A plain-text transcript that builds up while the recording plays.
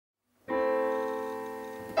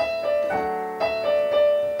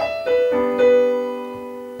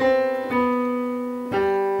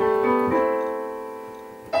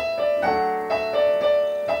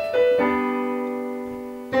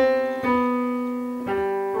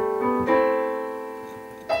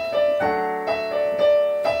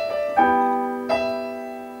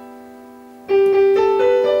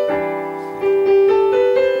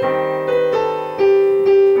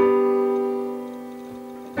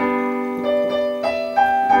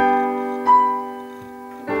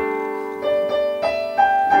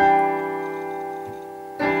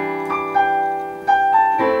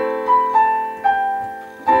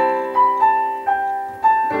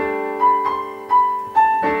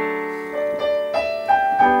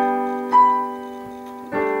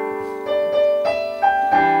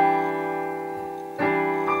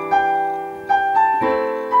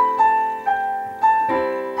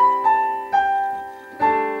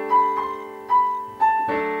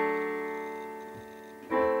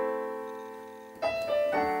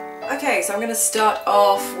Okay, so I'm going to start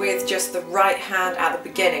off with just the right hand at the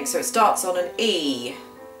beginning. So it starts on an E.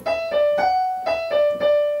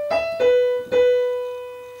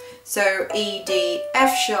 So E, D,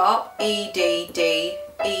 F sharp, E, D, D,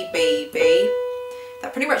 E, B, B.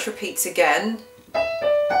 That pretty much repeats again.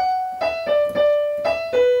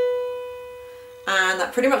 And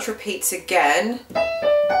that pretty much repeats again.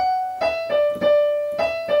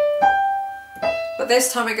 But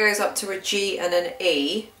this time it goes up to a G and an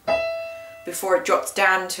E before it drops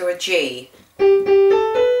down to a G.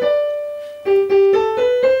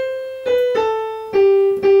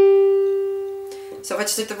 So if I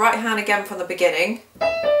just did the right hand again from the beginning.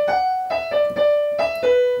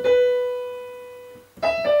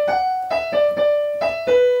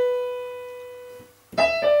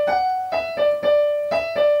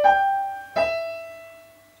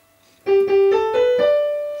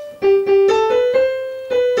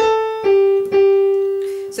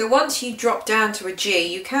 So once you drop down to a G,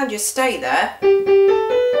 you can just stay there.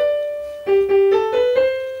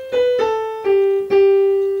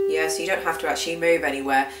 Yeah, so you don't have to actually move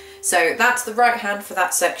anywhere. So that's the right hand for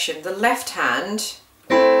that section. The left hand,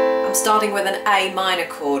 I'm starting with an A minor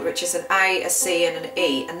chord, which is an A, a C and an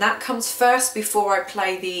E. And that comes first before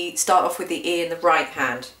I start off with the E in the right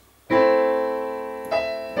hand.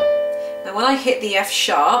 Now when I hit the F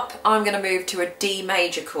sharp, I'm going to move to a D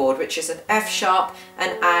major chord, which is an F sharp,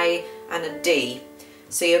 an A and a D.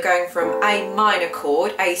 So you're going from A minor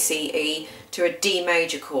chord, A, C, E, to a D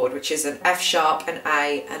major chord, which is an F sharp, an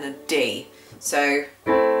A and a D. So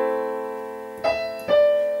when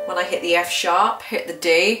I hit the F sharp, hit the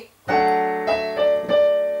D.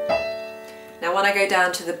 Now when I go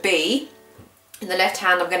down to the B, in the left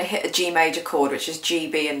hand I'm going to hit a G major chord, which is G,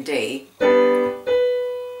 B and D.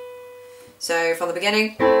 So from the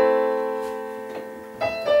beginning.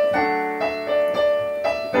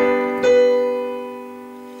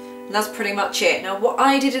 And that's pretty much it. Now what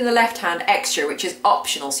I did in the left hand extra, which is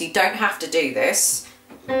optional, so you don't have to do this.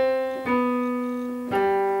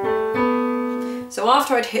 So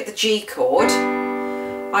after I'd hit the G chord,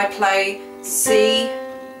 I play C,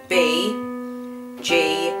 B,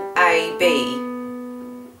 G, A, B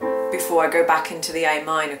before I go back into the A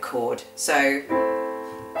minor chord. So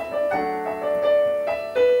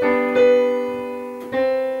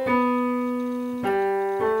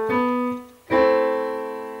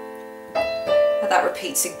that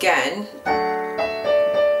repeats again.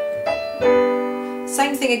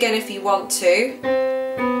 Same thing again if you want to.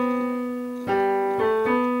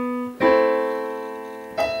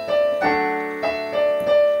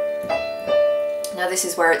 Now this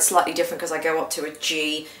is where it's slightly different because I go up to a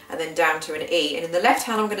G and then down to an E. And in the left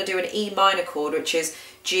hand I'm going to do an E minor chord, which is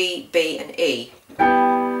G, B and E.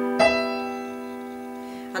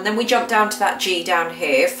 And then we jump down to that G down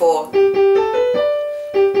here for...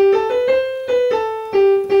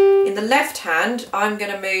 In the left hand, I'm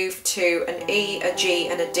going to move to an E, a G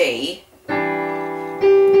and a D.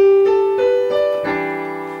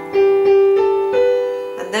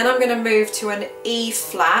 And then I'm going to move to an E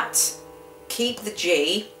flat, keep the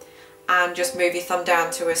G, and just move your thumb down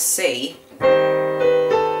to a C.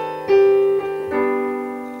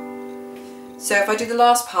 So if I do the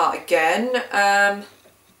last part again,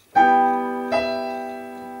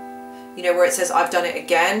 you know where it says I've done it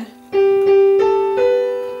again?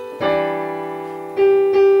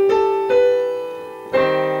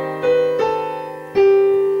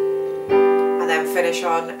 Finish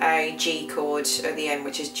on a G chord at the end,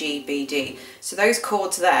 which is G, B, D. So those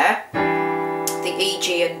chords there, the E,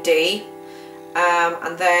 G and D,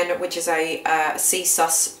 and then which is a C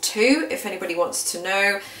sus 2 if anybody wants to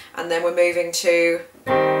know, and then we're moving to,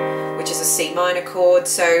 which is a C minor chord.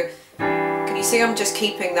 So can you see I'm just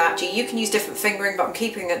keeping that G? You can use different fingering, but I'm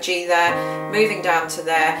keeping that G there, moving down to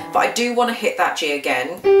there, but I do want to hit that G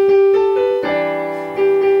again.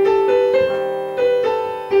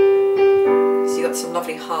 Some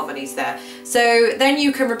lovely harmonies there. So then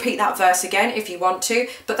you can repeat that verse again if you want to,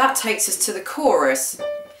 but that takes us to the chorus.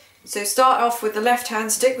 So start off with the left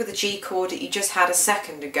hand, stick with the G chord that you just had a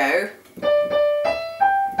second ago. Then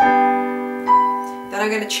I'm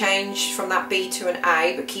going to change from that B to an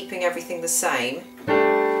A, but keeping everything the same.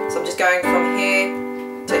 So I'm just going from here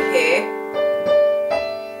to here.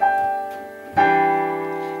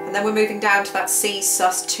 And then we're moving down to that C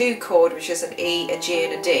sus 2 chord, which is an E, a G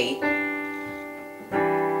and a D.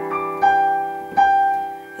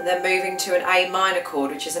 And then moving to an A minor chord,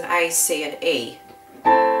 which is an A, C and E.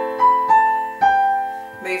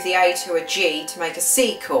 Move the A to a G to make a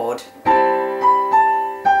C chord.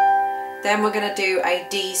 Then we're going to do a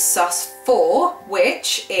D sus 4,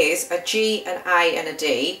 which is a G, an A and a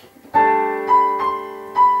D.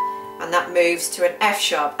 and that moves to an F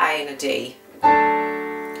sharp, A and a D.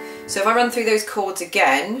 So if I run through those chords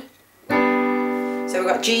again, so we've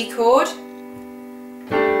got G chord,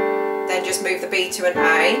 then just move the B to an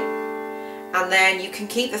A, and then you can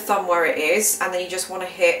keep the thumb where it is, and then you just want to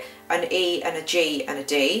hit an E and a G and a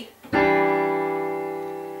D, and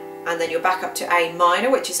then you're back up to A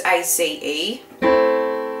minor, which is A, C, E,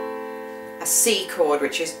 a C chord,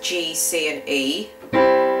 which is G, C and E,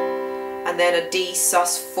 and then a D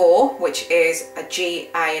sus4, which is a G,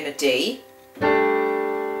 A and a D,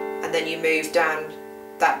 and then you move down,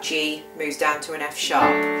 that G moves down to an F sharp,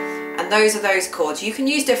 and those are those chords. You can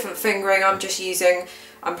use different fingering. I'm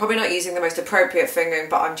probably not using the most appropriate fingering,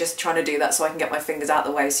 but I'm just trying to do that so I can get my fingers out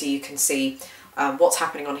of the way so you can see what's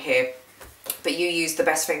happening on here, but you use the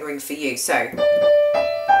best fingering for you. So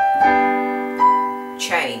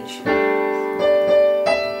change,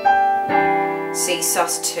 C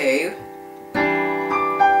sus2,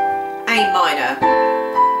 A minor,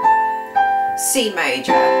 C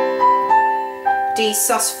major, D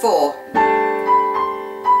sus4,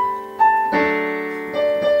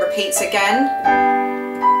 repeats again,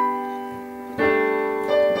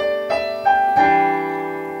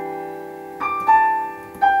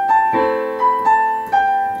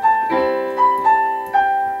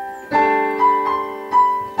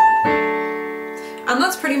 and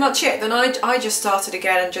that's pretty much it. Then I just started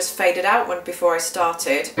again and just faded out before I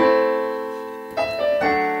started.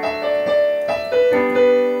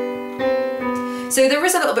 So there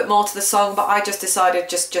is a little bit more to the song, but I just decided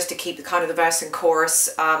just to keep the kind of the verse and chorus,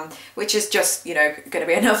 which is just, you know, going to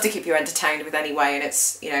be enough to keep you entertained with anyway, and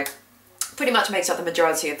it's, you know, pretty much makes up the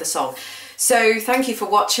majority of the song. So thank you for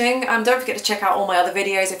watching. Don't forget to check out all my other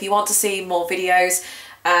videos. If you want to see more videos,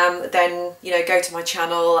 then, you know, go to my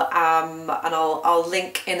channel, and I'll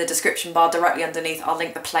link in the description bar directly underneath. I'll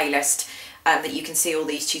link the playlist that you can see all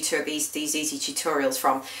these easy tutorials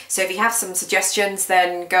from. So if you have some suggestions,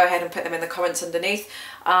 then go ahead and put them in the comments underneath.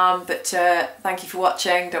 Thank you for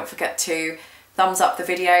watching. Don't forget to thumbs up the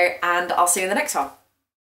video, and I'll see you in the next one.